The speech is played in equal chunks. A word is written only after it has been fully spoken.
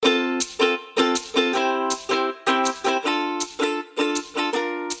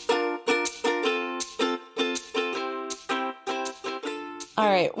All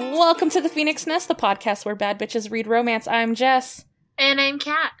right, welcome to the Phoenix Nest, the podcast where bad bitches read romance. I'm Jess. And I'm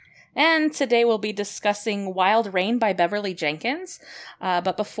Kat. And today we'll be discussing Wild Rain by Beverly Jenkins.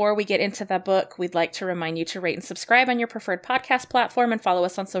 But before we get into that book, we'd like to remind you to rate and subscribe on your preferred podcast platform and follow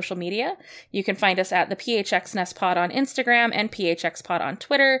us on social media. You can find us at the PHX Nest Pod on Instagram and PHX Pod on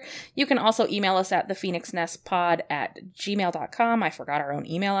Twitter. You can also email us at thephoenixnestpod@gmail.com. I forgot our own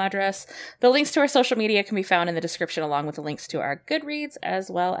email address. The links to our social media can be found in the description along with the links to our Goodreads,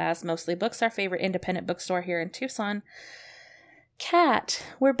 as well as Mostly Books, our favorite independent bookstore here in Tucson. Kat,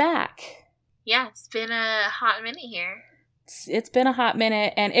 we're back. Yeah, it's been a hot minute here. It's been a hot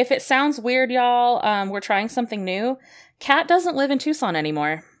minute, and if it sounds weird, y'all, we're trying something new. Kat doesn't live in Tucson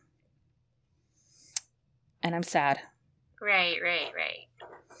anymore. And I'm sad. Right.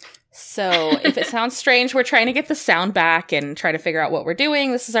 So, if it sounds strange, we're trying to get the sound back and try to figure out what we're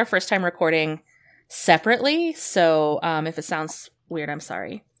doing. This is our first time recording separately, so if it sounds weird, I'm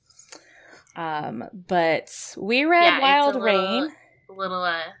sorry. But we read Wild Rain.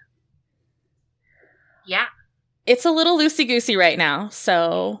 It's a little loosey-goosey right now,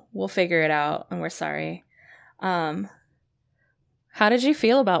 so we'll figure it out, and we're sorry. How did you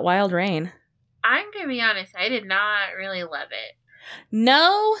feel about Wild Rain? I'm gonna be honest, I did not really love it.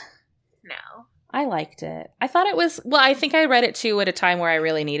 No? No. I liked it. I thought it was, well, I think I read it too at a time where I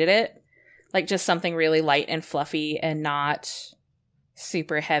really needed it. Like, just something really light and fluffy and not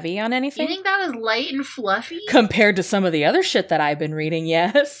super heavy on anything. You think that was light and fluffy? Compared to some of the other shit that I've been reading,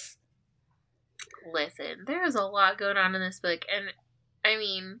 yes. Listen, there's a lot going on in this book, and I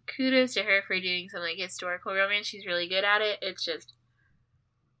mean, kudos to her for doing some like historical romance. She's really good at it. It's just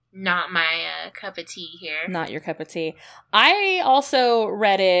not my cup of tea here. Not your cup of tea. I also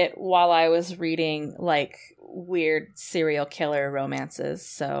read it while I was reading like weird serial killer romances,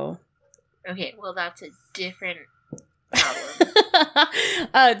 so. Okay, well that's a different problem.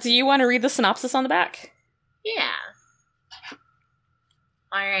 Do you want to read the synopsis on the back? Yeah.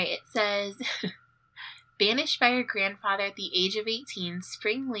 Alright, it says, banished by her grandfather at the age of 18,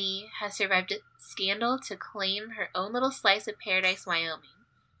 Spring Lee has survived a scandal to claim her own little slice of Paradise, Wyoming.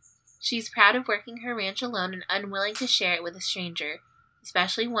 She's proud of working her ranch alone and unwilling to share it with a stranger,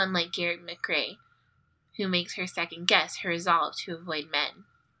 especially one like Garrett McRae, who makes her second guess her resolve to avoid men.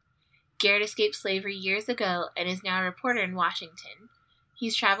 Garrett escaped slavery years ago and is now a reporter in Washington.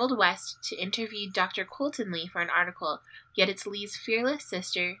 He's traveled west to interview Dr. Colton Lee for an article, yet it's Lee's fearless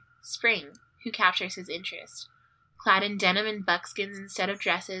sister, Spring, who captures his interest. Clad in denim and buckskins instead of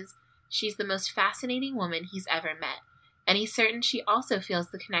dresses, she's the most fascinating woman he's ever met, and he's certain she also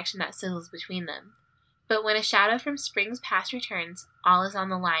feels the connection that sizzles between them. But when a shadow from Spring's past returns, all is on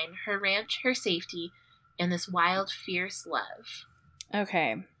the line: her ranch, her safety, and this wild, fierce love.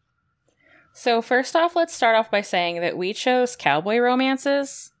 Okay. So first off, let's start off by saying that we chose cowboy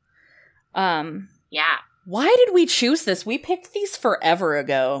romances. Yeah. Why did we choose this? We picked these forever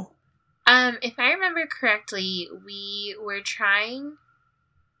ago. If I remember correctly, we were trying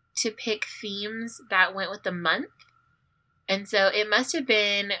to pick themes that went with the month. And so it must have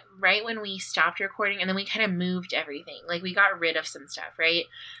been right when we stopped recording, and then we kind of moved everything. Like, we got rid of some stuff, right?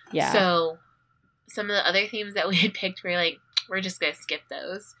 Yeah. So some of the other themes that we had picked, we were like, we're just going to skip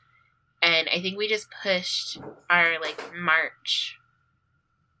those. And I think we just pushed our, like, March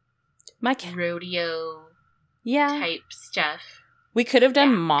rodeo type stuff. We could have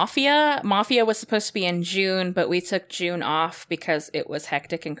done Mafia. Mafia was supposed to be in June, but we took June off because it was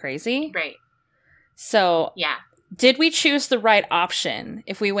hectic and crazy. Right. So, yeah. Did we choose the right option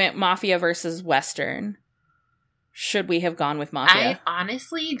if we went Mafia versus Western? Should we have gone with Mafia? I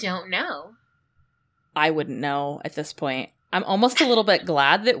honestly don't know. I wouldn't know at this point. I'm almost a little bit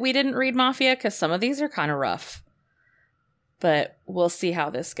glad that we didn't read Mafia because some of these are kind of rough. But we'll see how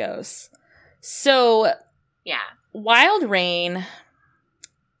this goes. So, yeah. Wild Rain,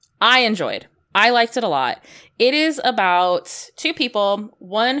 I enjoyed. I liked it a lot. It is about two people.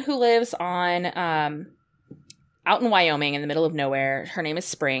 One who lives on out in Wyoming in the middle of nowhere. Her name is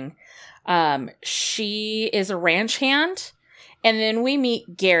Spring. She is a ranch hand. And then we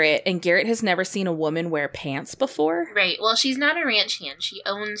meet Garrett, and Garrett has never seen a woman wear pants before. Right. Well, she's not a ranch hand. She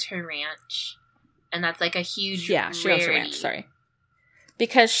owns her ranch. And that's like a huge she owns her ranch, sorry.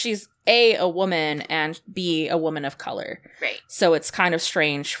 Because she's A, a woman, and B, a woman of color. Right. So it's kind of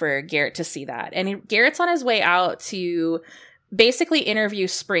strange for Garrett to see that. And Garrett's on his way out to basically interview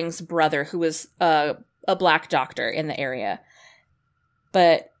Spring's brother, who was a black doctor in the area.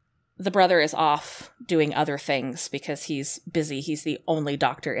 But the brother is off doing other things because he's busy. He's the only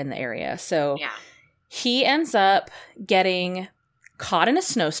doctor in the area. So he ends up getting caught in a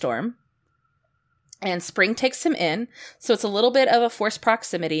snowstorm And Spring takes him in. So it's a little bit of a forced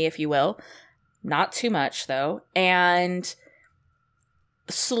proximity, if you will. Not too much, though. And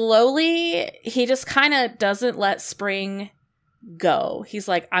slowly, he just kind of doesn't let Spring go. He's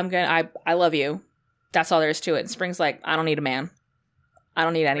like, I love you. That's all there is to it. And Spring's like, I don't need a man. I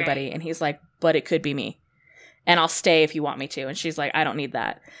don't need anybody. Right. And he's like, but it could be me. And I'll stay if you want me to. And she's like, I don't need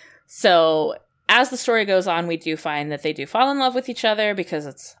that. So as the story goes on, we do find that they do fall in love with each other because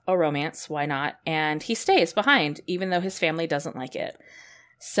it's a romance. Why not? And he stays behind, even though his family doesn't like it.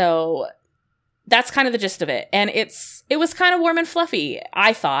 So that's kind of the gist of it. And it was kind of warm and fluffy,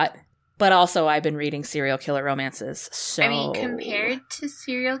 I thought. But also, I've been reading serial killer romances, so... I mean, compared to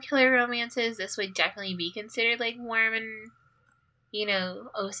serial killer romances, this would definitely be considered, like, warm and, you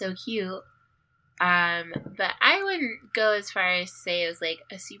know, oh so cute. But I wouldn't go as far as say it was, like,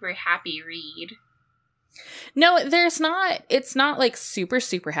 a super happy read. No, it's not, like, super,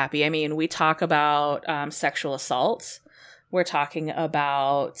 super happy. I mean, we talk about sexual assault. We're talking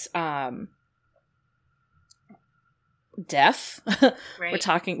about... death.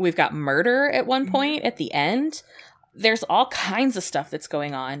 Right. We've got murder at one point at the end. There's all kinds of stuff that's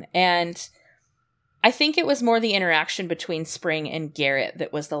going on. And I think it was more the interaction between Spring and Garrett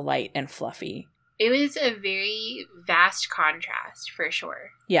that was the light and fluffy. It was a very vast contrast, for sure.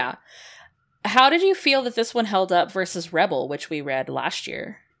 Yeah. How did you feel that this one held up versus Rebel, which we read last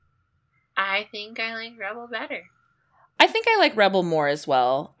year? I think I like Rebel better. I think I like Rebel more as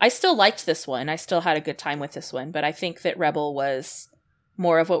well. I still liked this one. I still had a good time with this one, but I think that Rebel was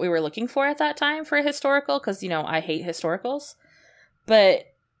more of what we were looking for at that time for a historical, because, you know, I hate historicals.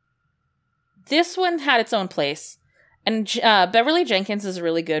 But this one had its own place. And Beverly Jenkins is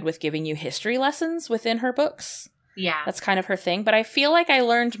really good with giving you history lessons within her books. Yeah. That's kind of her thing. But I feel like I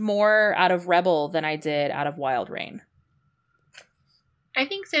learned more out of Rebel than I did out of Wild Rain. I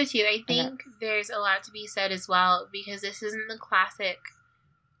think so, too. I think there's a lot to be said as well, because this isn't the classic,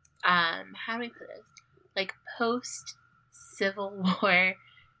 how do we put this? Like, post-Civil War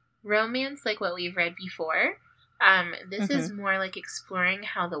romance, like what we've read before. This is more like exploring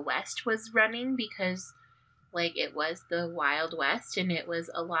how the West was running, because, like, it was the Wild West, and it was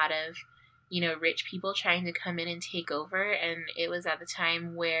a lot of, you know, rich people trying to come in and take over, and it was at the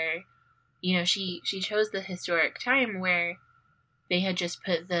time where, you know, she chose the historic time where they had just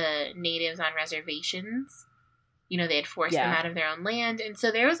put the natives on reservations. You know, they had forced them out of their own land. And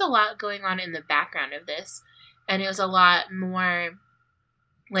so there was a lot going on in the background of this. And it was a lot more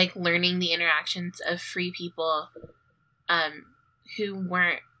like learning the interactions of free people who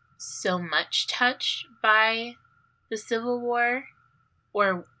weren't so much touched by the Civil War,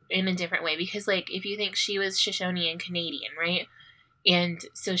 or in a different way. Because, like, if you think she was Shoshone and Canadian, right? And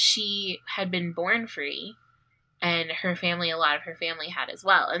so she had been born free. And her family, a lot of her family had as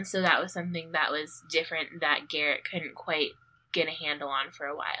well. And so that was something that was different that Garrett couldn't quite get a handle on for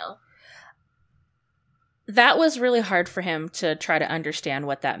a while. That was really hard for him to try to understand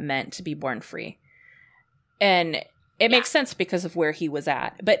what that meant to be born free. And it makes sense because of where he was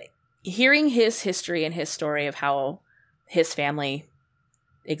at. But hearing his history and his story of how his family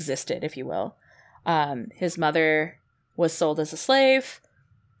existed, if you will. His mother was sold as a slave.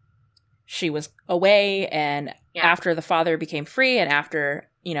 She was away, and after the father became free, and after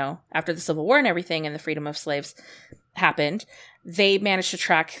the Civil War and everything, and the freedom of slaves happened, they managed to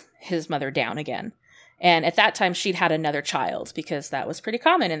track his mother down again. And at that time, she'd had another child, because that was pretty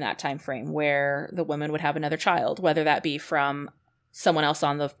common in that time frame, where the woman would have another child, whether that be from someone else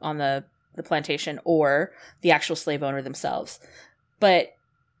on the plantation or the actual slave owner themselves. But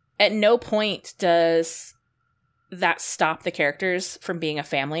at no point does that stop the characters from being a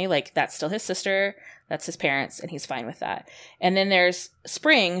family. Like, that's still his sister, that's his parents, and he's fine with that. And then there's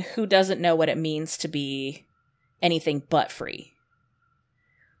Spring, who doesn't know what it means to be anything but free.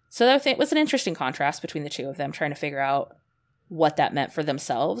 So that was an interesting contrast between the two of them, trying to figure out what that meant for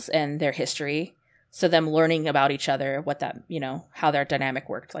themselves and their history. So them learning about each other, what that, how their dynamic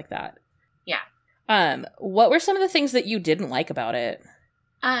worked like that. Yeah. What were some of the things that you didn't like about it?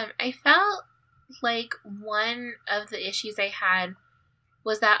 I felt like one of the issues I had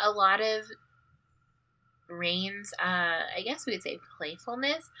was that a lot of Rain's, I guess we would say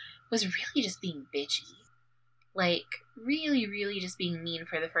playfulness, was really just being bitchy. Like, really, really just being mean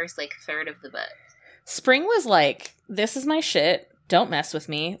for the first, third of the book. Spring was like, this is my shit, don't mess with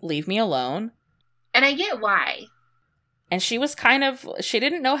me, leave me alone. And I get why. And she was she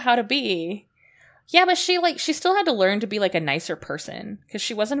didn't know how to be. Yeah, but she still had to learn to be, a nicer person, because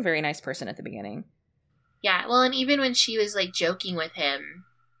she wasn't a very nice person at the beginning. Yeah, well, and even when she was, joking with him.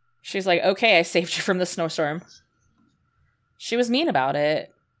 She's like, okay, I saved you from the snowstorm. She was mean about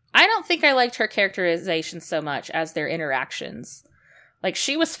it. I don't think I liked her characterization so much as their interactions. Like,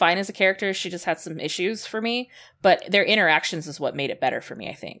 she was fine as a character. She just had some issues for me. But their interactions is what made it better for me,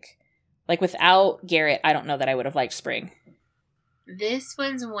 I think. Like, without Garrett, I don't know that I would have liked Spring. This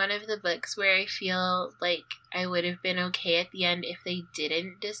was one of the books where I feel like I would have been okay at the end if they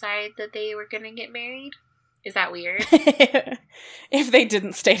didn't decide that they were going to get married. Is that weird? If they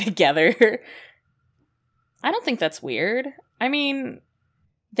didn't stay together. I don't think that's weird. I mean,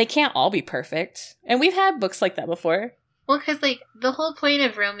 they can't all be perfect. And we've had books like that before. Well, because, like, the whole point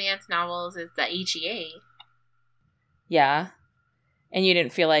of romance novels is the HEA. Yeah. And you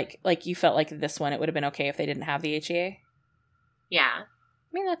didn't feel like you felt like this one, it would have been okay if they didn't have the HEA? Yeah.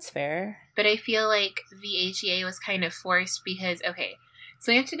 I mean, that's fair. But I feel like the HEA was kind of forced because, okay,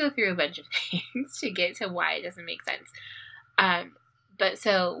 so we have to go through a bunch of things to get to why it doesn't make sense. But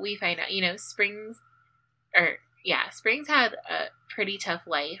so we find out, you know, Springs had a pretty tough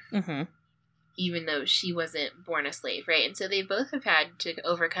life, even though she wasn't born a slave, right? And so they both have had to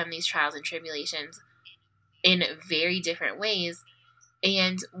overcome these trials and tribulations in very different ways.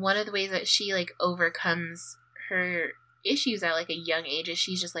 And one of the ways that she, like, overcomes her issues at, like, a young age is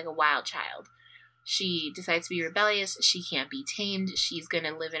she's just, like, a wild child. She decides to be rebellious. She can't be tamed. She's going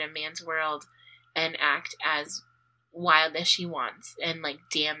to live in a man's world and act as wild as she wants and, like,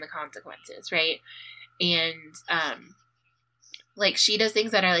 damn the consequences, right? And, like, she does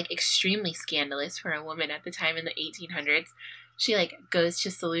things that are, like, extremely scandalous for a woman at the time in the 1800s. She, like, goes to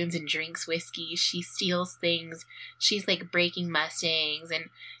saloons and drinks whiskey. She steals things. She's, like, breaking Mustangs. And,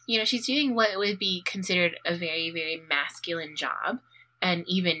 you know, she's doing what would be considered a very, very masculine job. And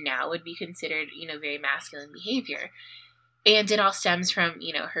even now would be considered, you know, very masculine behavior. And it all stems from,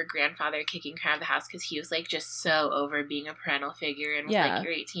 you know, her grandfather kicking her out of the house because he was, like, just so over being a parental figure and was like,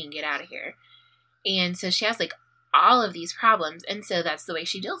 you're 18, get out of here. And so she has, like, all of these problems. And so that's the way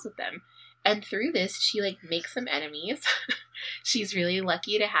she deals with them. And through this, she, like, makes some enemies. She's really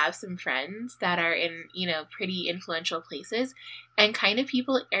lucky to have some friends that are in, you know, pretty influential places. And kind of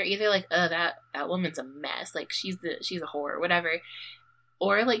people are either like, oh, that woman's a mess. Like, she's a whore, whatever.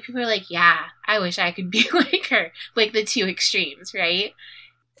 Or, like, people are like, yeah, I wish I could be like her. Like, the two extremes, right?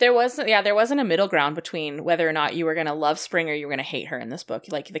 There wasn't a middle ground between whether or not you were going to love Spring or you were going to hate her in this book.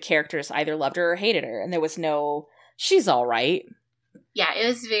 Like, the characters either loved her or hated her. And there was no, she's all right. Yeah, it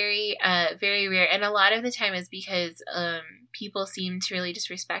was very, very rare. And a lot of the time is because people seemed to really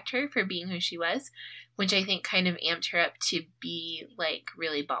disrespect her for being who she was, which I think kind of amped her up to be, like,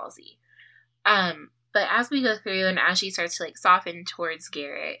 really ballsy. But as we go through and as she starts to, like, soften towards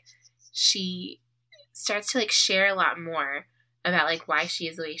Garrett, she starts to, like, share a lot more about, like, why she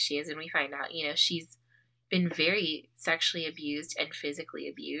is the way she is. And we find out, you know, she's been very sexually abused and physically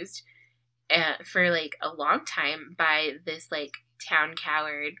abused for, like, a long time by this, like, town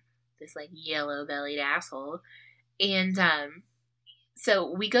coward, this, like, yellow-bellied asshole. And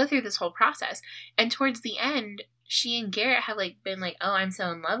so we go through this whole process. And towards the end, she and Garrett have, like, been like, oh, I'm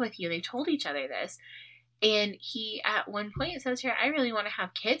so in love with you. They've told each other this. And he, at one point, says to her, I really want to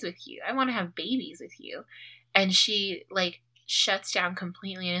have kids with you. I want to have babies with you. And she, like, shuts down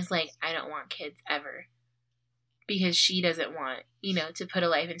completely and is like, I don't want kids ever. Because she doesn't want, you know, to put a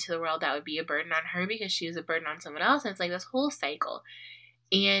life into the world that would be a burden on her because she was a burden on someone else. And it's like this whole cycle.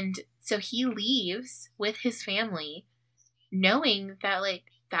 And so he leaves with his family knowing that, like,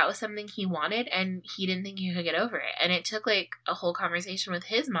 that was something he wanted and he didn't think he could get over it. And it took, like, a whole conversation with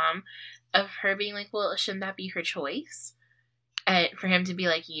his mom of her being like, well, shouldn't that be her choice? And for him to be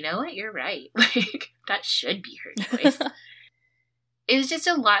like, you know what, you're right. Like, that should be her choice. It was just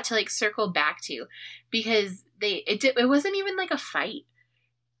a lot to, like, circle back to because it wasn't even, like, a fight.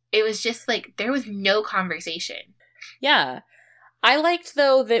 It was just, like, there was no conversation. Yeah. I liked,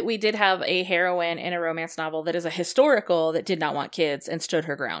 though, that we did have a heroine in a romance novel that is a historical that did not want kids and stood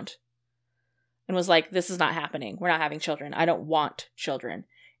her ground. And was like, this is not happening. We're not having children. I don't want children.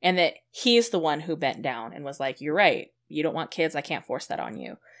 And that he's the one who bent down and was like, you're right. You don't want kids. I can't force that on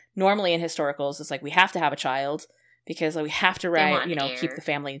you. Normally in historicals, it's like, we have to have a child because we have to write, you know, heir. keep the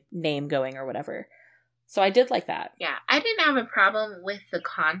family name going or whatever. So I did like that. Yeah. I didn't have a problem with the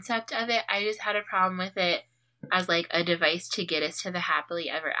concept of it. I just had a problem with it as, like, a device to get us to the happily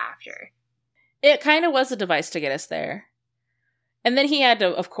ever after. It kind of was a device to get us there. And then he had to,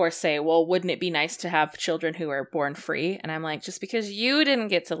 of course, say, well, wouldn't it be nice to have children who are born free? And I'm like, just because you didn't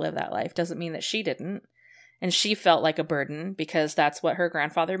get to live that life doesn't mean that she didn't. And she felt like a burden because that's what her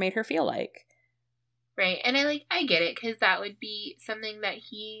grandfather made her feel like. Right. And I get it, because that would be something that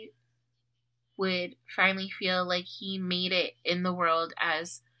he would finally feel like he made it in the world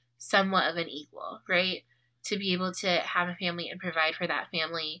as somewhat of an equal, right? to be able to have a family and provide for that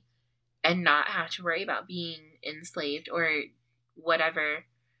family and not have to worry about being enslaved or whatever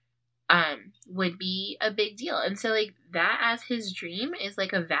would be a big deal. And so, like, that as his dream is,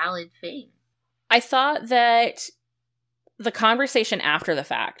 like, a valid thing. I thought that the conversation after the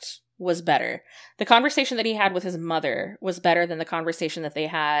fact was better. The conversation that he had with his mother was better than the conversation that they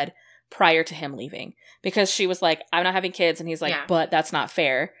had prior to him leaving. Because she was like, I'm not having kids. And he's like, Yeah. but that's not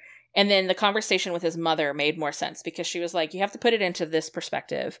fair. And then the conversation with his mother made more sense because she was like, you have to put it into this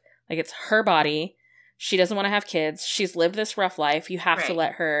perspective. Like, it's her body. She doesn't want to have kids. She's lived this rough life. You have to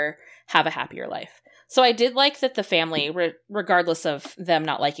let her have a happier life. So I did like that the family, regardless of them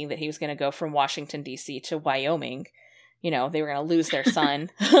not liking that he was going to go from Washington, D.C. to Wyoming, you know, they were going to lose their son.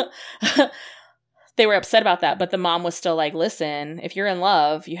 They were upset about that. But the mom was still like, listen, if you're in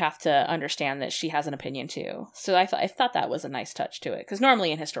love, you have to understand that she has an opinion too. So I thought that was a nice touch to it. Because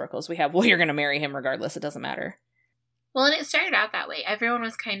normally in historicals, we have, well, you're going to marry him regardless. It doesn't matter. Well, and it started out that way. Everyone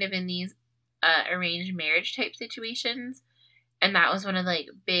was kind of in these arranged marriage type situations. And that was one of the, like,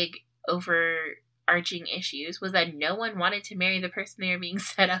 big overarching issues was that no one wanted to marry the person they were being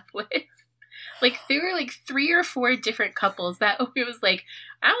set up with. Like, there were, like, 3 or 4 different couples that it was like,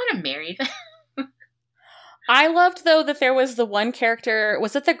 I want to marry them. I loved, though, that there was the one character,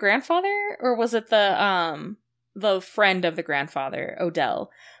 was it the grandfather? Or was it the friend of the grandfather, Odell,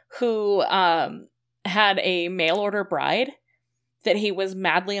 who had a mail-order bride that he was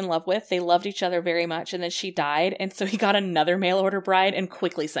madly in love with. They loved each other very much, and then she died, and so he got another mail-order bride and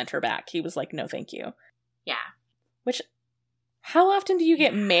quickly sent her back. He was like, no, thank you. Yeah. Which, how often do you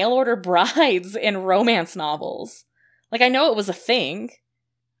get mail-order brides in romance novels? Like, I know it was a thing.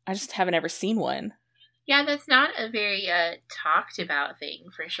 I just haven't ever seen one. Yeah, that's not a very talked about thing,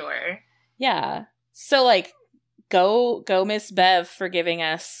 for sure. Yeah. So, like, go Miss Bev for giving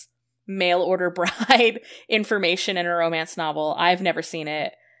us mail-order bride information in a romance novel. I've never seen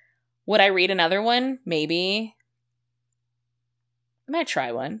it. Would I read another one? Maybe. I might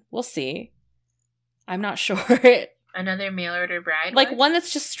try one. We'll see. I'm not sure. Another mail-order bride? Like, one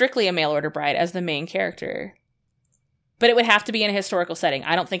that's just strictly a mail-order bride as the main character. But it would have to be in a historical setting.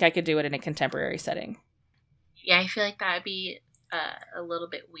 I don't think I could do it in a contemporary setting. Yeah, I feel like that would be a little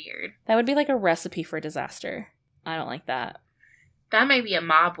bit weird. That would be like a recipe for disaster. I don't like that. That might be a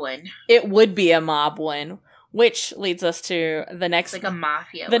mob one. It would be a mob one, which leads us to the next... Like a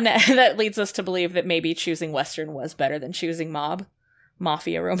mafia one. That leads us to believe that maybe choosing Western was better than choosing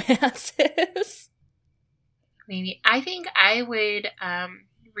mafia romances. Maybe. I think I would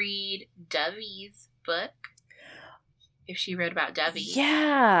read Dovey's book. If she wrote about Dovey.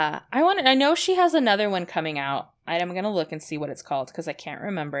 Yeah. I know she has another one coming out. I'm going to look and see what it's called because I can't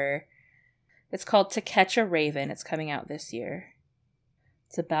remember. It's called To Catch a Raven. It's coming out this year.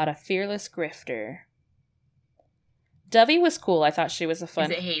 It's about a fearless grifter. Dovey was cool. I thought she was a fun...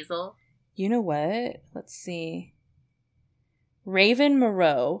 Is it Hazel? You know what? Let's see. Raven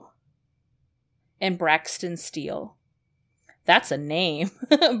Moreau and Braxton Steele. That's a name.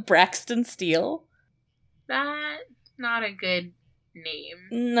 Braxton Steele? That's not a good name.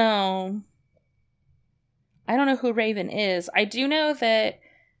 No. I don't know who Raven is. I do know that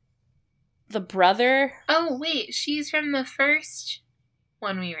the brother... Oh, wait. She's from the first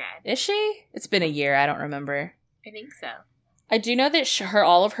one we read. Is she? It's been a year. I don't remember. I think so. I do know that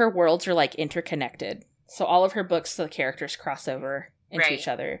all of her worlds are, like, interconnected. So all of her books, the characters cross over into each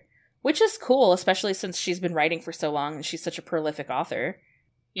other. Which is cool, especially since she's been writing for so long and she's such a prolific author.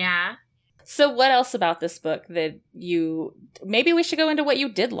 Yeah. So what else about this book that maybe we should go into what you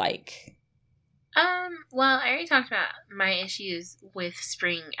did like? Well, I already talked about my issues with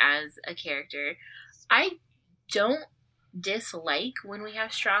Spring as a character. I don't dislike when we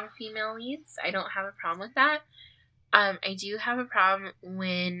have strong female leads. I don't have a problem with that. I do have a problem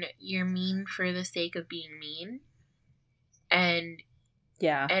when you're mean for the sake of being mean. And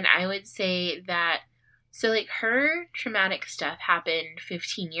I would say that, so, like, her traumatic stuff happened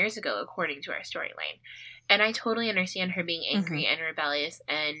 15 years ago, according to our storyline. And I totally understand her being angry and rebellious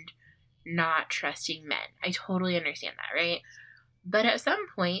and not trusting men. I totally understand that, right? But at some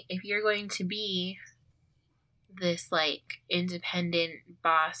point, if you're going to be this, like, independent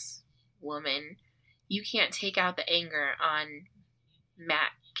boss woman, you can't take out the anger on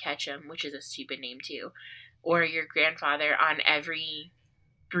Matt Ketchum, which is a stupid name too, or your grandfather on every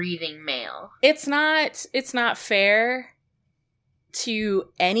breathing male. It's not fair to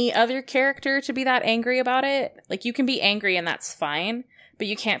any other character to be that angry about it. Like, you can be angry and that's fine, but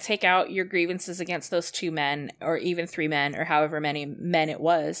you can't take out your grievances against those 2 men or even 3 men or however many men it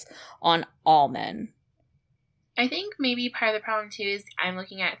was on all men. I think maybe part of the problem too is I'm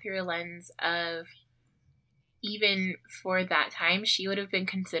looking at it through a lens of even for that time, she would have been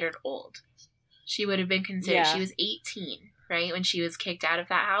considered old. She would have been considered, she was 18, right, when she was kicked out of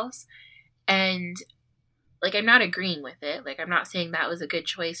that house. And, like, I'm not agreeing with it. Like, I'm not saying that was a good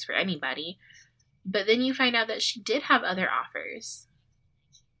choice for anybody. But then you find out that she did have other offers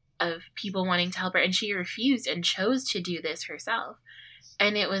of people wanting to help her, and she refused and chose to do this herself.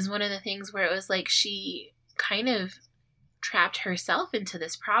 And it was one of the things where it was like she kind of trapped herself into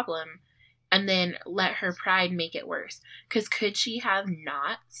this problem and then let her pride make it worse. Because could she have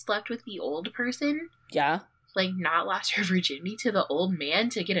not slept with the old person? Yeah. Like, not lost her virginity to the old man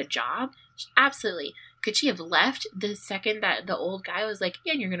to get a job? Absolutely. Could she have left the second that the old guy was like,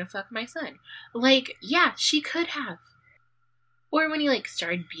 yeah, and you're going to fuck my son? Like, yeah, she could have. Or when he, like,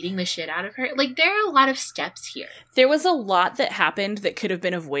 started beating the shit out of her. Like, there are a lot of steps here. There was a lot that happened that could have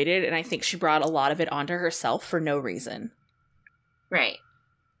been avoided, and I think she brought a lot of it onto herself for no reason. Right.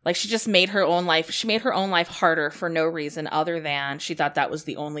 Like, she just made her own life, she made her own life harder for no reason other than she thought that was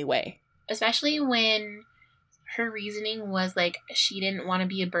the only way. Especially when her reasoning was, like, she didn't want to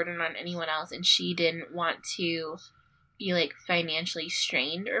be a burden on anyone else, and she didn't want to be, like, financially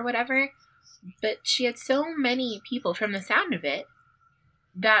strained or whatever. But she had so many people, from the sound of it,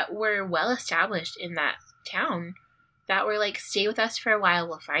 that were well established in that town, that were like, stay with us for a while,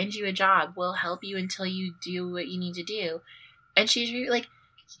 we'll find you a job, we'll help you until you do what you need to do. And she's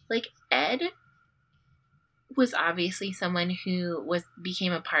like Ed was obviously someone who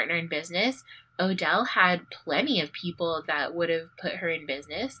became a partner in business. Odell had plenty of people that would have put her in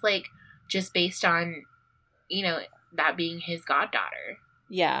business, like, just based on, you know, that being his goddaughter.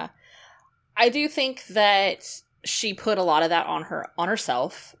 Yeah. I do think that she put a lot of that on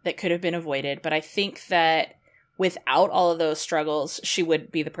herself that could have been avoided, but I think that without all of those struggles, she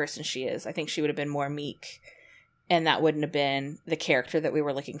would be the person she is. I think she would have been more meek, and that wouldn't have been the character that we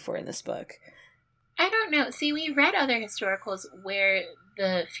were looking for in this book. I don't know. See, we've read other historicals where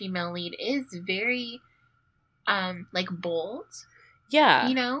the female lead is very, like, bold. Yeah.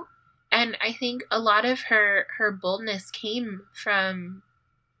 You know? And I think a lot of her boldness came from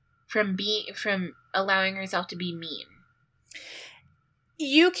allowing herself to be mean.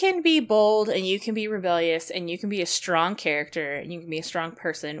 You can be bold and you can be rebellious and you can be a strong character and you can be a strong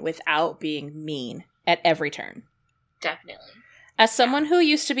person without being mean at every turn. Definitely. As someone who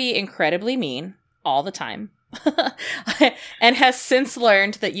used to be incredibly mean all the time and has since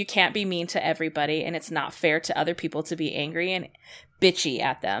learned that you can't be mean to everybody and it's not fair to other people to be angry and bitchy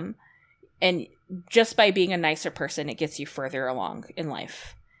at them. And just by being a nicer person, it gets you further along in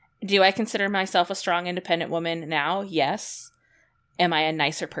life. Do I consider myself a strong, independent woman now? Yes. Am I a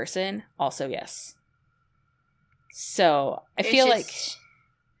nicer person? Also, yes. So, I feel like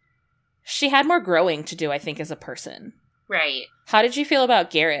she had more growing to do, I think, as a person. Right. How did you feel about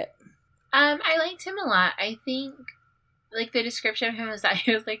Garrett? I liked him a lot. I think, like, the description of him was that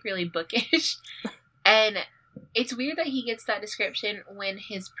he was, like, really bookish. And it's weird that he gets that description when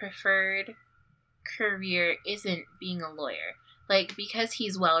his preferred career isn't being a lawyer. Like, because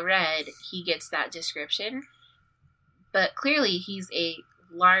he's well-read, he gets that description. But clearly, he's a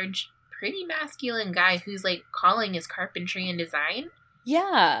large, pretty masculine guy who's, like, calling his carpentry and design.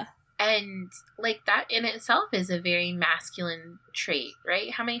 Yeah. And, like, that in itself is a very masculine trait,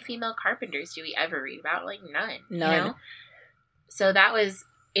 right? How many female carpenters do we ever read about? Like, none. You know? So that was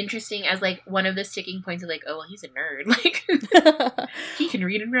interesting as, like, one of the sticking points of, like, oh, well, he's a nerd. Like, he can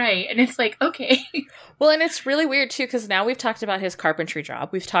read and write. And it's like, okay. Well, and it's really weird, too, because now we've talked about his carpentry job.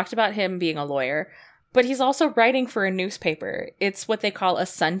 We've talked about him being a lawyer. But he's also writing for a newspaper. It's what they call a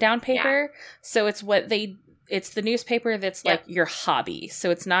sundown paper. Yeah. So it's the newspaper that's like your hobby.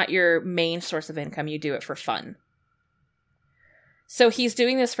 So it's not your main source of income. You do it for fun. So he's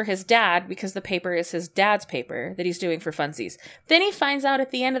doing this for his dad because the paper is his dad's paper that he's doing for funsies. Then he finds out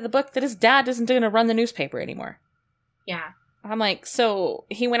at the end of the book that his dad isn't going to run the newspaper anymore. Yeah. I'm like, so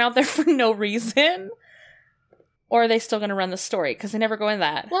he went out there for no reason? Or are they still going to run the story? Because they never go in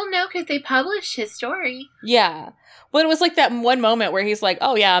that. Well, no, because they published his story. Yeah. Well, it was like that one moment where he's like,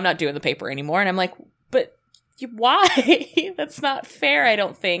 oh, yeah, I'm not doing the paper anymore. And I'm like, but why? That's not fair, I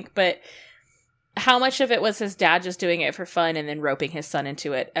don't think. But how much of it was his dad just doing it for fun and then roping his son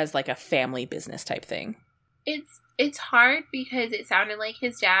into it as like a family business type thing? It's hard because it sounded like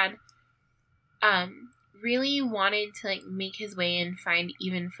his dad really wanted to, like, make his way and find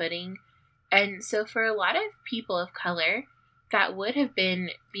even footing. And so for a lot of people of color, that would have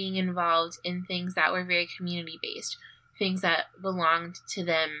been being involved in things that were very community-based, things that belonged to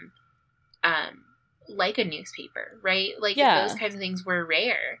them, like a newspaper, right? Like, those kinds of things were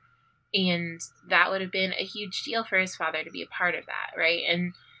rare. And that would have been a huge deal for his father to be a part of that, right?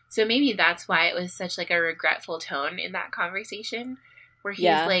 And So maybe that's why it was such like a regretful tone in that conversation where he's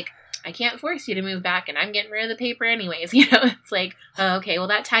like, I can't force you to move back and I'm getting rid of the paper anyways. You know, it's like, oh, okay, well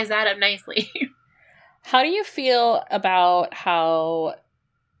that ties that up nicely. How do you feel about how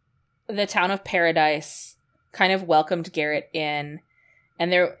the town of Paradise kind of welcomed Garrett in,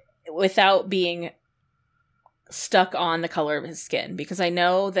 and they're without being stuck on the color of his skin? Because I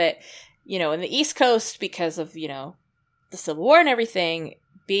know that, you know, in the East Coast, because of, you know, the Civil War and everything,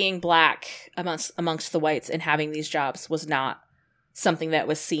 being black amongst the whites and having these jobs was not something that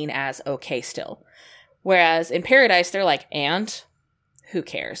was seen as okay still. Whereas in Paradise, they're like, and who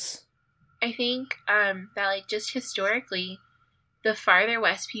cares? I think that, like, just historically, the farther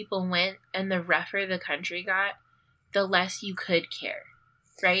west people went and the rougher the country got, the less you could care,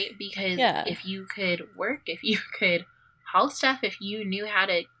 right? Because if you could work, if you could haul stuff, if you knew how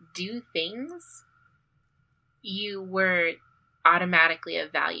to do things, you were automatically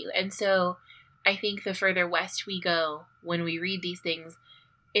of value. And so I think the further west we go, when we read these things,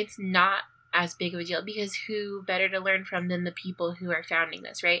 it's not as big of a deal, because who better to learn from than the people who are founding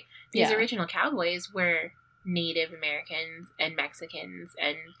this, right? These original cowboys were Native Americans and Mexicans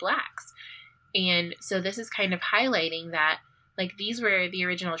and blacks. And so this is kind of highlighting that, like, these were the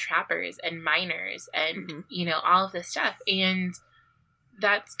original trappers and miners and, you know, all of this stuff. And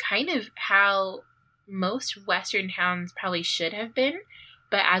that's kind of how most Western towns probably should have been.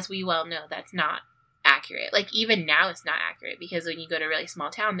 But as we well know, that's not accurate. Like, even now it's not accurate, because when you go to a really small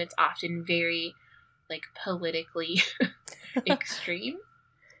town, it's often very, like, politically extreme.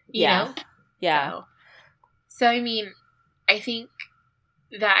 You know? Yeah. So, I mean, I think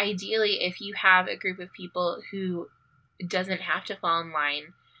that ideally, if you have a group of people who doesn't have to fall in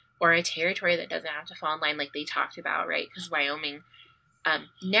line, or a territory that doesn't have to fall in line, like they talked about, right? Because Wyoming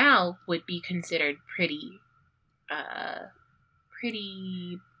now would be considered pretty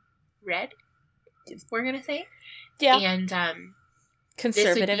red, we're going to say. Yeah. And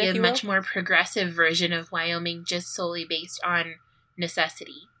conservative, this would be if a you much will. more progressive version of Wyoming, just solely based on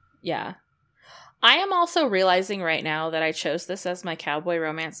necessity. Yeah. I am also realizing right now that I chose this as my cowboy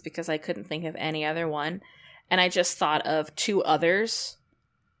romance because I couldn't think of any other one. And I just thought of Two Others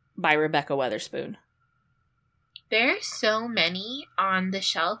by Rebecca Weatherspoon. There are so many on the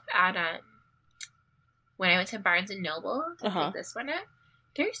shelf at when I went to Barnes & Noble to pick this one up.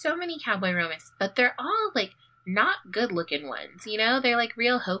 There are so many cowboy romances, but they're all, like, not good-looking ones, you know? They're, like,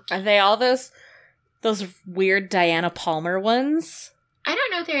 real hokey. Are they all those weird Diana Palmer ones? I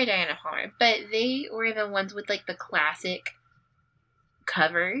don't know if they're Diana Palmer, but they were the ones with, like, the classic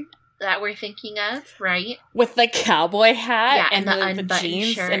cover that we're thinking of, right? With the cowboy hat and the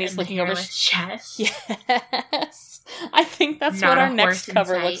jeans, shirt, and he's looking over his chest. Yes. I think that's Not what our a next horse in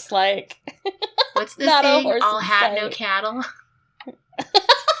cover sight. looks like. What's this Not a thing? horse All in hat, no sight. cattle?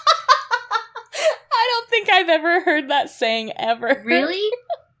 I don't think I've ever heard that saying ever. Really?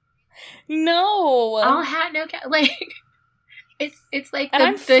 No. All hat, no cattle? Like, it's like And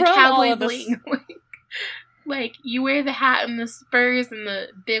I'm the from all cowboy of this- bling. Like, you wear the hat and the spurs and the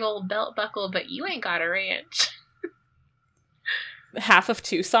big old belt buckle, but you ain't got a ranch. Half of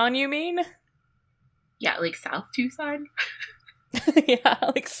Tucson, you mean? Yeah, like South Tucson. Yeah,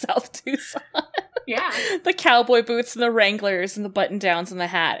 like South Tucson. Yeah. The cowboy boots and the Wranglers and the button-downs and the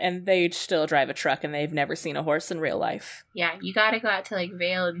hat, and they still drive a truck and they've never seen a horse in real life. Yeah, you gotta go out to, like,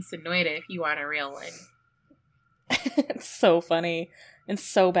 Vail and Sonoyta if you want a real one. It's so funny and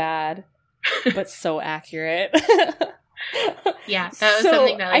so bad, but so accurate. Yeah, that was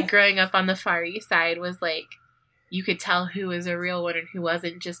something that, like, growing up on the Far East Side was, like, you could tell who was a real one and who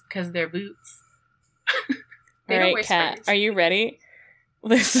wasn't just because of their boots. They don't Alright, wear Kat, spurs. are you ready?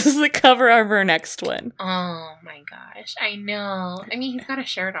 This is the cover of our next one. Oh my gosh, I know. I mean, he's got a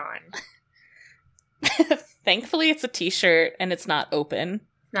shirt on. Thankfully, it's a t-shirt and it's not open.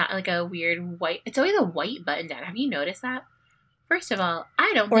 Not like a weird white. It's always a white button down. Have you noticed that? First of all,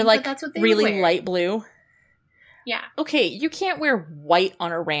 I don't Or think like that's what they really would wear. light blue. Yeah. Okay, you can't wear white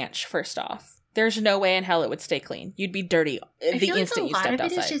on a ranch, first off. There's no way in hell it would stay clean. You'd be dirty I the feel instant like you a lot stepped of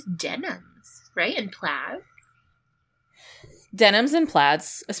it is outside. just denims, right? And plaid. Denims and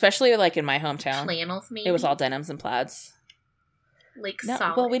plaids, especially like in my hometown. Flannels, maybe. It was all denims and plaids. like No,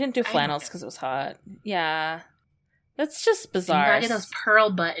 solid. well, we didn't do I don't flannels know. because it was hot. Yeah. That's just You bizarre. gotta get those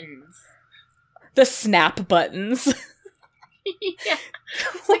pearl buttons. The snap buttons. Yeah,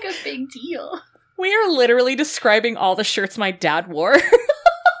 it's like a big deal. We are literally describing all the shirts my dad wore.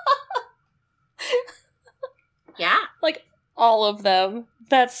 Yeah. Like, all of them.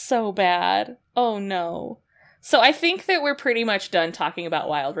 That's so bad. Oh, no. So I think that we're pretty much done talking about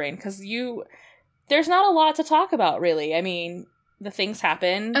Wild Rain, because there's not a lot to talk about, really. I mean, the things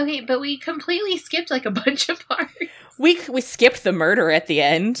happen. Okay, but we completely skipped like a bunch of parts. We skipped the murder at the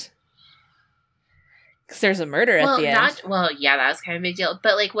end. Because there's a murder at the end. Well, yeah, that was kind of a big deal.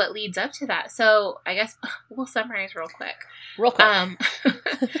 But like what leads up to that. So I guess we'll summarize real quick.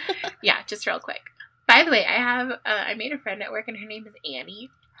 Yeah, just real quick. By the way, I made a friend at work and her name is Annie.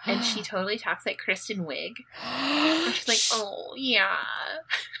 And she totally talks like Kristen Wiig. And she's like, oh, yeah.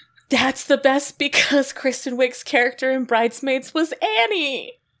 That's the best because Kristen Wiig's character in Bridesmaids was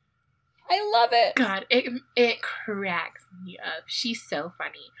Annie. I love it. God, it cracks me up. She's so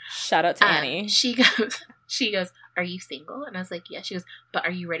funny. Shout out to Annie. She goes, are you single? And I was like, yeah. She goes, but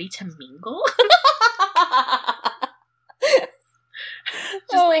are you ready to mingle?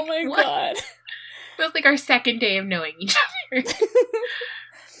 Oh my God. It was like our second day of knowing each other.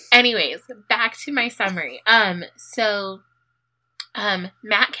 Anyways, back to my summary. So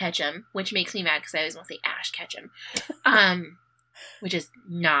Matt Ketchum, which makes me mad because I always want to say Ash Ketchum, which is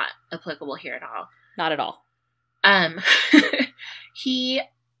not applicable here at all. Not at all. He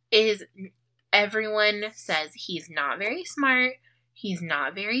is, everyone says he's not very smart. He's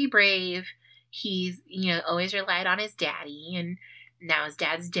not very brave. He's, always relied on his daddy, and now his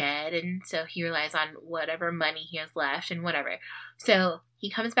dad's dead, and so he relies on whatever money he has left and whatever. So he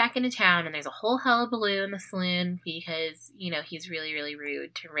comes back into town, and there's a whole hullabaloo in the saloon because, he's really, really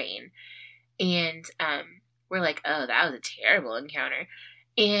rude to Rain. And we're like, oh, that was a terrible encounter.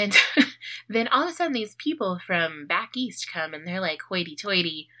 And then all of a sudden these people from back east come, and they're like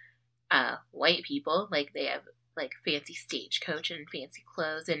hoity-toity white people. Like they have like fancy stagecoach and fancy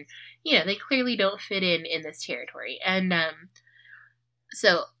clothes, and, they clearly don't fit in this territory. And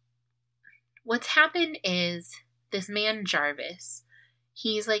so what's happened is this man Jarvis,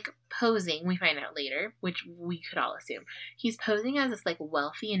 he's like posing, we find out later, which we could all assume, he's posing as this like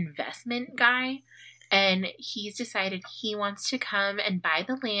wealthy investment guy, and he's decided he wants to come and buy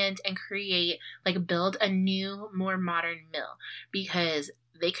the land and build a new, more modern mill, because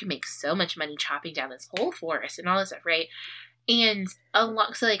they could make so much money chopping down this whole forest and all this stuff, right? And so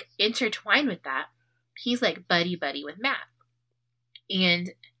like intertwined with that, he's like buddy with Matt.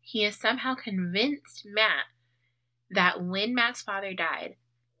 And he has somehow convinced Matt that when Matt's father died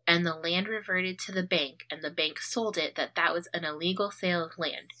and the land reverted to the bank and the bank sold it, that was an illegal sale of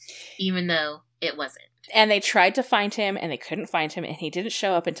land, even though it wasn't. And they tried to find him and they couldn't find him, and he didn't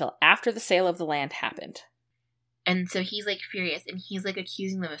show up until after the sale of the land happened. And so he's like furious, and he's like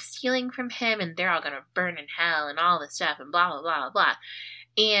accusing them of stealing from him, and they're all going to burn in hell and all this stuff and blah, blah, blah, blah,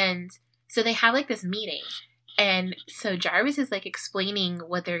 blah. And so they have like this meeting. And so Jarvis is like explaining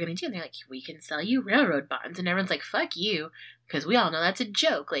what they're going to do. And they're like, we can sell you railroad bonds. And everyone's like, fuck you. Because we all know that's a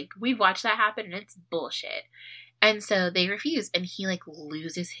joke. Like, we've watched that happen and it's bullshit. And so they refuse. And he like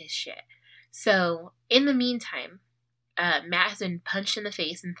loses his shit. So in the meantime, Matt has been punched in the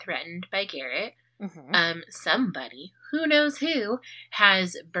face and threatened by Garrett. Mm-hmm. Somebody, who knows who,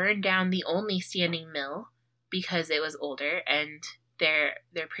 has burned down the only standing mill because it was older, and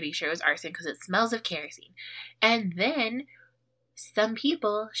they're pretty sure it was arson because it smells of kerosene. And then some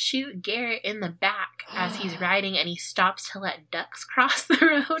people shoot Garrett in the back as he's riding, and he stops to let ducks cross the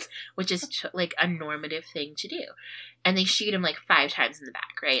road, which is like a normative thing to do. And they shoot him like 5 times in the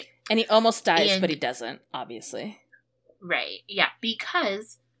back, right? And he almost dies, but he doesn't, obviously. Right, yeah,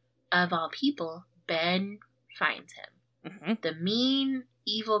 because of all people, Ben finds him. Mm-hmm. The mean,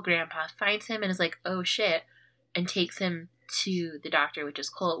 evil grandpa finds him and is like, oh shit, and takes him to the doctor, which is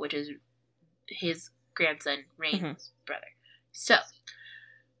Colt, which is his grandson, Rain's brother. So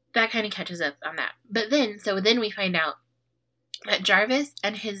that kind of catches up on that. But then we find out that Jarvis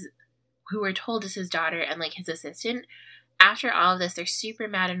and who we're told is his daughter and like his assistant, after all of this, they're super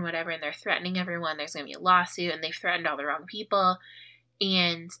mad and whatever, and they're threatening everyone. There's going to be a lawsuit, and they've threatened all the wrong people,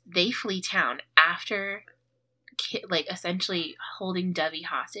 and they flee town after like essentially holding Dovey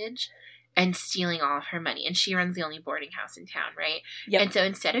hostage and stealing all of her money. And she runs the only boarding house in town, right? Yep. And so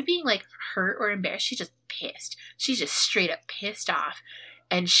instead of being like hurt or embarrassed, she's just pissed. She's just straight up pissed off.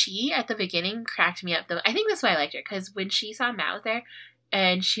 And she, at the beginning, cracked me up. Though I think that's why I liked her, because when she saw Matt was there,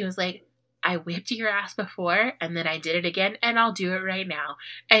 and she was like, I whipped your ass before, and then I did it again, and I'll do it right now.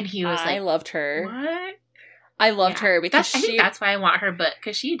 And he was like, I loved her. What? I loved her because I think that's why I want her, but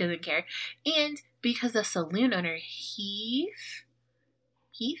because she doesn't care. And because the saloon owner, Heath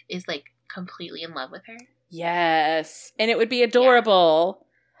is like completely in love with her. Yes. And it would be adorable.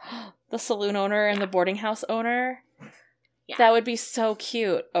 Yeah. The saloon owner and the boarding house owner. Yeah. That would be so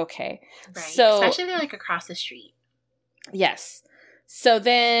cute. Okay. Right. So, especially they're like across the street. Yes. So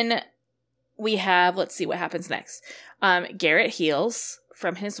then we have, let's see what happens next. Garrett heals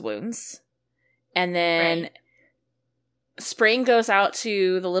from his wounds. And then Spring goes out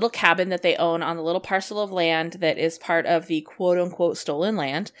to the little cabin that they own on the little parcel of land that is part of the quote-unquote stolen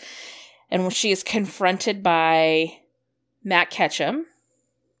land. And when she is confronted by Matt Ketchum,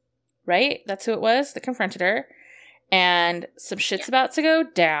 right? That's who it was that confronted her. And some shit's about to go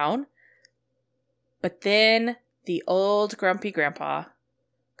down. But then the old grumpy grandpa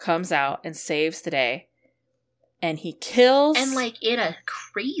comes out and saves the day. And he kills... And, like, in a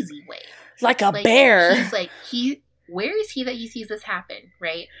crazy way. Like a bear. He's like, where is he that he sees this happen,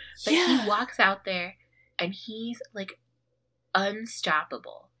 right? But he walks out there, and he's, like,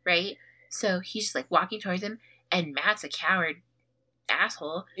 unstoppable, right? So he's just, like, walking towards him, and Matt's a coward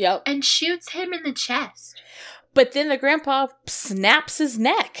asshole. Yep. And shoots him in the chest. But then the grandpa snaps his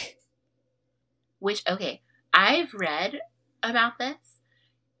neck. Which, okay, I've read about this.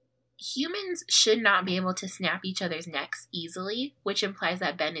 Humans should not be able to snap each other's necks easily, which implies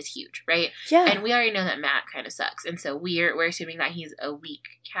that Ben is huge, right? Yeah. And we already know that Matt kind of sucks. And so we're assuming that he's a weak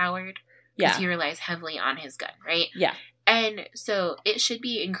coward. Because he relies heavily on his gun, right? Yeah. And so it should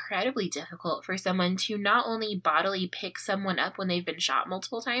be incredibly difficult for someone to not only bodily pick someone up when they've been shot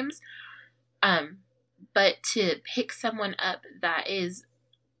multiple times, but to pick someone up that is,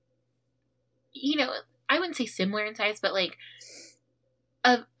 you know, I wouldn't say similar in size, but like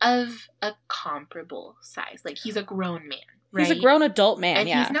of a comparable size. Like he's a grown man, right? He's a grown adult man, and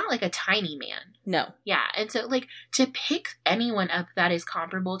he's not like a tiny man. No. Yeah, and so like to pick anyone up that is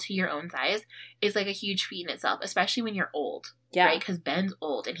comparable to your own size is like a huge feat in itself, especially when you're old. Yeah. Right? Because Ben's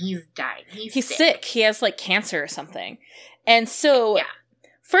old and he's dying. He's sick. He has like cancer or something. And so,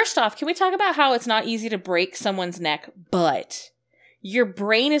 first off, can we talk about how it's not easy to break someone's neck, but your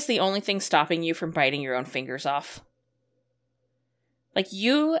brain is the only thing stopping you from biting your own fingers off? Like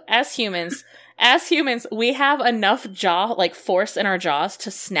you, as humans, we have enough force in our jaws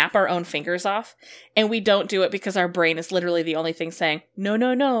to snap our own fingers off, and we don't do it because our brain is literally the only thing saying,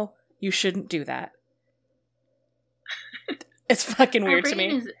 no, you shouldn't do that. It's fucking weird to me.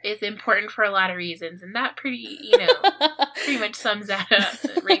 Our brain is important for a lot of reasons, and that pretty much sums that up.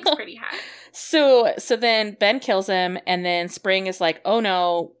 It ranks pretty high. So then Ben kills him, and then Spring is like, oh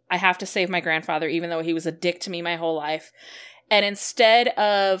no, I have to save my grandfather, even though he was a dick to me my whole life. And instead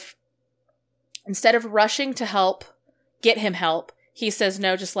of rushing to get him help, he says,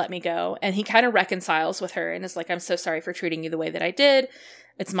 no, just let me go. And he kind of reconciles with her and is like, I'm so sorry for treating you the way that I did.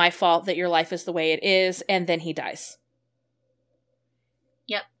 It's my fault that your life is the way it is. And then he dies.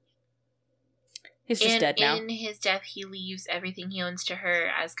 Yep. He's just dead now. In his death, he leaves everything he owns to her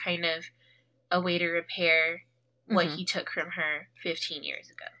as kind of a way to repair what he took from her 15 years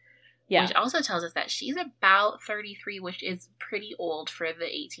ago. Yeah. Which also tells us that she's about 33, which is pretty old for the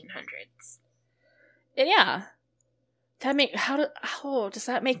 1800s. Yeah. Does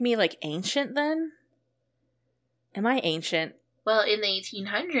that make me like ancient then? Am I ancient? Well, in the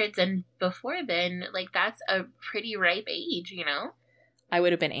 1800s and before then, like that's a pretty ripe age, you know? I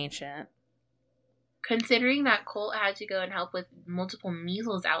would have been ancient. Considering that Colt had to go and help with multiple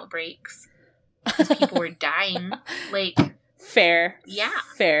measles outbreaks because people were dying, like... Fair. Yeah.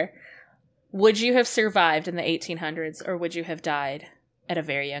 Fair. Would you have survived in the 1800s, or would you have died at a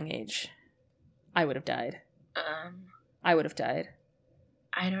very young age? I would have died. I would have died.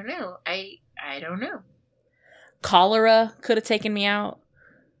 I don't know. I don't know. Cholera could have taken me out.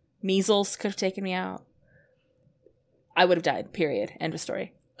 Measles could have taken me out. I would have died, period. End of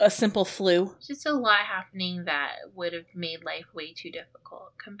story. A simple flu. Just a lot happening that would have made life way too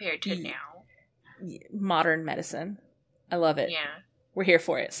difficult compared to now. Modern medicine. I love it. Yeah. We're here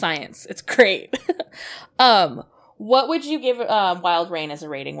for it. Science. It's great. What would you give Wild Rain as a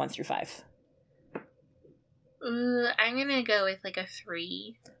rating 1 through 5? I'm going to go with like a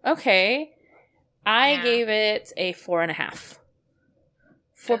 3. Okay. I gave it a 4.5.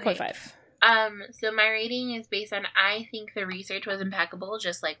 4.5. Okay. So my rating is based on, I think the research was impeccable,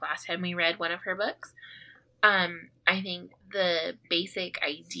 just like last time we read one of her books. I think the basic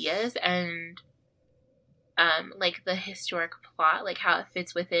ideas and like the historic plot, like how it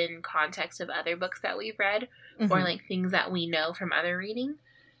fits within context of other books that we've read, or like things that we know from other reading,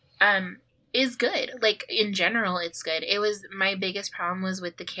 is good. Like in general, it's good. It was, my biggest problem was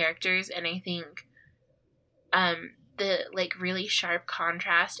with the characters, and I think the like really sharp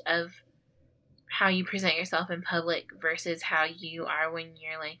contrast of how you present yourself in public versus how you are when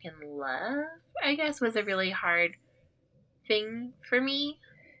you're like in love, I guess, was a really hard thing for me.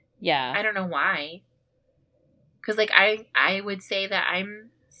 Yeah. I don't know why. Because, like, I would say that I'm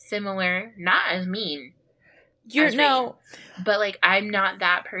similar, not as mean. But, like, I'm not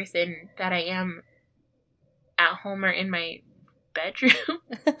that person that I am at home or in my bedroom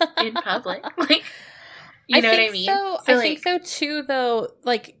in public. Like, You know what I mean? So I think though too, though,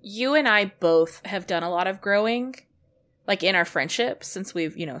 like you and I both have done a lot of growing, like in our friendship since we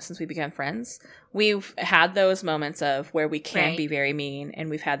began friends. We've had those moments of where we can be very mean, and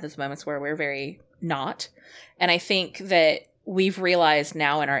we've had those moments where we're very not. And I think that we've realized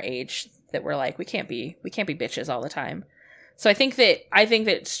now in our age that we're like, we can't be bitches all the time. So I think that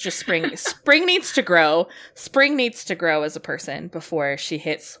it's just Spring. Spring needs to grow. Spring needs to grow as a person before she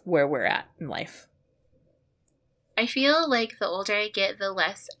hits where we're at in life. I feel like the older I get, the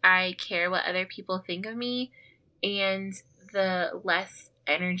less I care what other people think of me, and the less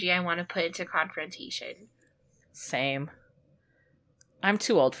energy I want to put into confrontation. Same. I'm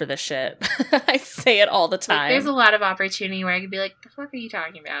too old for this shit. I say it all the time. Like, there's a lot of opportunity where I could be like, the fuck are you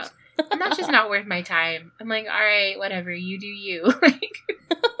talking about? And that's just not worth my time. I'm like, all right, whatever, you do you.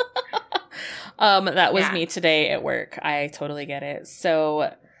 That was me today at work. I totally get it.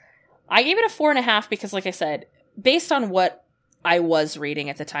 So I gave it a 4.5 because, like I said, based on what I was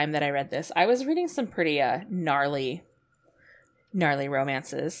reading at the time that I read this, I was reading some pretty gnarly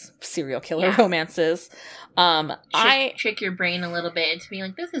romances, serial killer romances. I trick your brain a little bit into being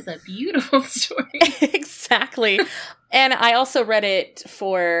like, this is a beautiful story. Exactly. And I also read it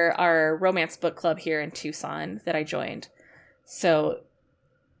for our romance book club here in Tucson that I joined. So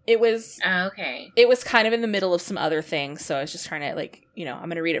it was It was kind of in the middle of some other things, so I was just trying to, like, I'm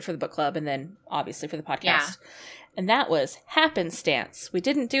going to read it for the book club and then obviously for the podcast. Yeah. And that was happenstance. We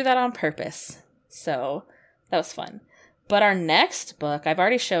didn't do that on purpose. So that was fun. But our next book, I've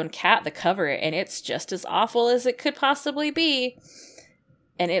already shown Kat the cover, and it's just as awful as it could possibly be.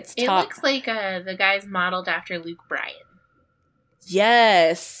 And it looks like the guy's modeled after Luke Bryan.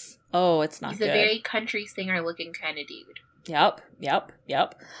 Yes. Oh, it's not good. He's a very country singer looking kind of dude. Yep.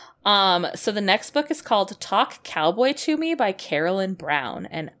 So the next book is called Talk Cowboy to Me by Carolyn Brown,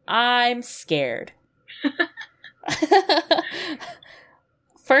 and I'm scared.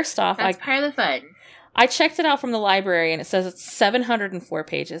 First off, that's part of the fun. I checked it out from the library, and it says it's 704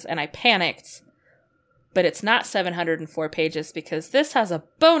 pages, and I panicked. But it's not 704 pages because this has a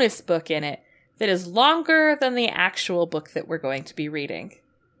bonus book in it that is longer than the actual book that we're going to be reading.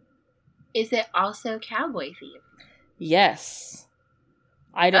 Is it also cowboy themed? Yes.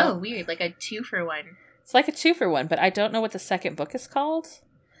 Oh, weird. Like a 2-for-1. It's like a 2-for-1, but I don't know what the second book is called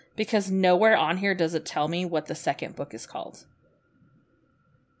because nowhere on here does it tell me what the second book is called.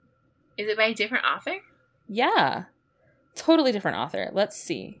 Is it by a different author? Yeah. Totally different author. Let's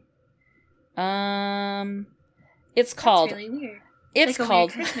see. It's called... That's really weird. It's like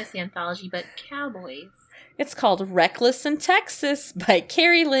called... a weird Christmas anthology, but cowboys. It's called Reckless in Texas by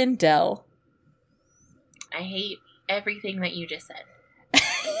Carrie Lynn Dell. I hate everything that you just said.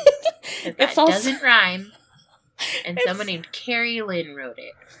 That doesn't rhyme, and someone named Carrie Lynn wrote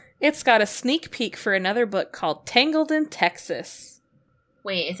it. It's got a sneak peek for another book called Tangled in Texas.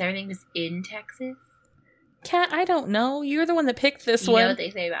 Wait, is everything just in Texas? Kat, I don't know. You're the one that picked this one. You know what they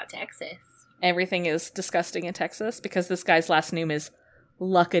say about Texas. Everything is disgusting in Texas because this guy's last name is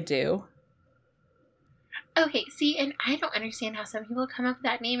Luckadoo. Okay, see, and I don't understand how some people come up with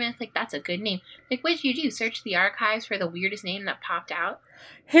that name and it's like, that's a good name. Like, what did you do? Search the archives for the weirdest name that popped out?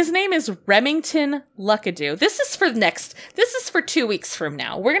 His name is Remington Luckadoo. This is for 2 weeks from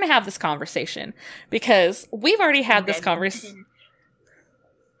now. We're going to have this conversation because we've already had this conversation.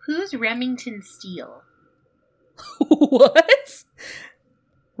 Who's Remington Steele? What?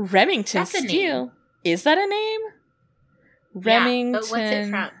 Remington Steele? Is that a name? Remington. Yeah, but what's it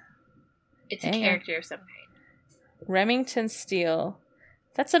from? It's a character of some kind. Remington Steele.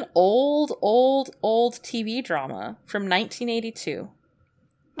 That's an old TV drama from 1982.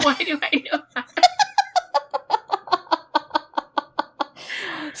 Why do I know that?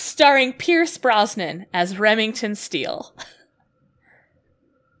 Starring Pierce Brosnan as Remington Steele.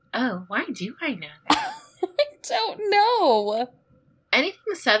 Oh, why do I know that? I don't know.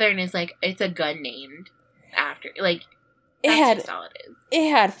 Anything Southern is like, it's a gun named after. Like, that's just all it is. It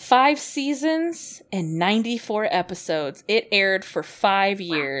had 5 seasons and 94 episodes. It aired for 5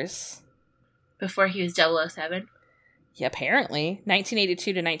 years. Before he was 007? Yeah, apparently.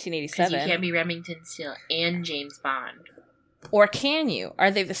 1982 to 1987. Because you can't be Remington Steele and James Bond. Or can you?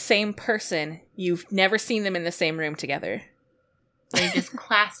 Are they the same person? You've never seen them in the same room together. They just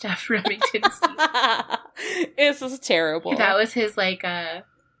classed up Remington Steele. This is terrible. That was his, like,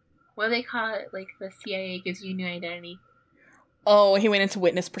 what do they call it? Like, the CIA gives you a new identity. Oh, he went into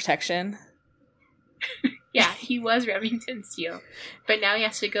witness protection. Yeah, he was Remington Steele. But now he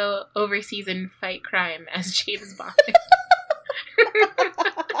has to go overseas and fight crime as James Bond.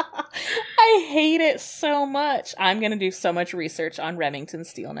 I hate it so much. I'm going to do so much research on Remington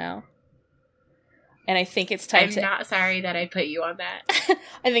Steele now. And I think it's time I'm not sorry that I put you on that.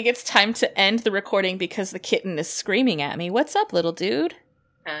 I think it's time to end the recording because the kitten is screaming at me. What's up, little dude?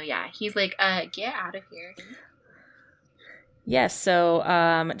 Oh, yeah. He's like, get out of here. Yes,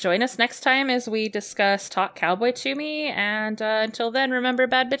 so join us next time as we discuss Talk Cowboy to Me. And until then, remember,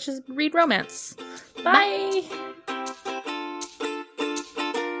 bad bitches read romance. Bye.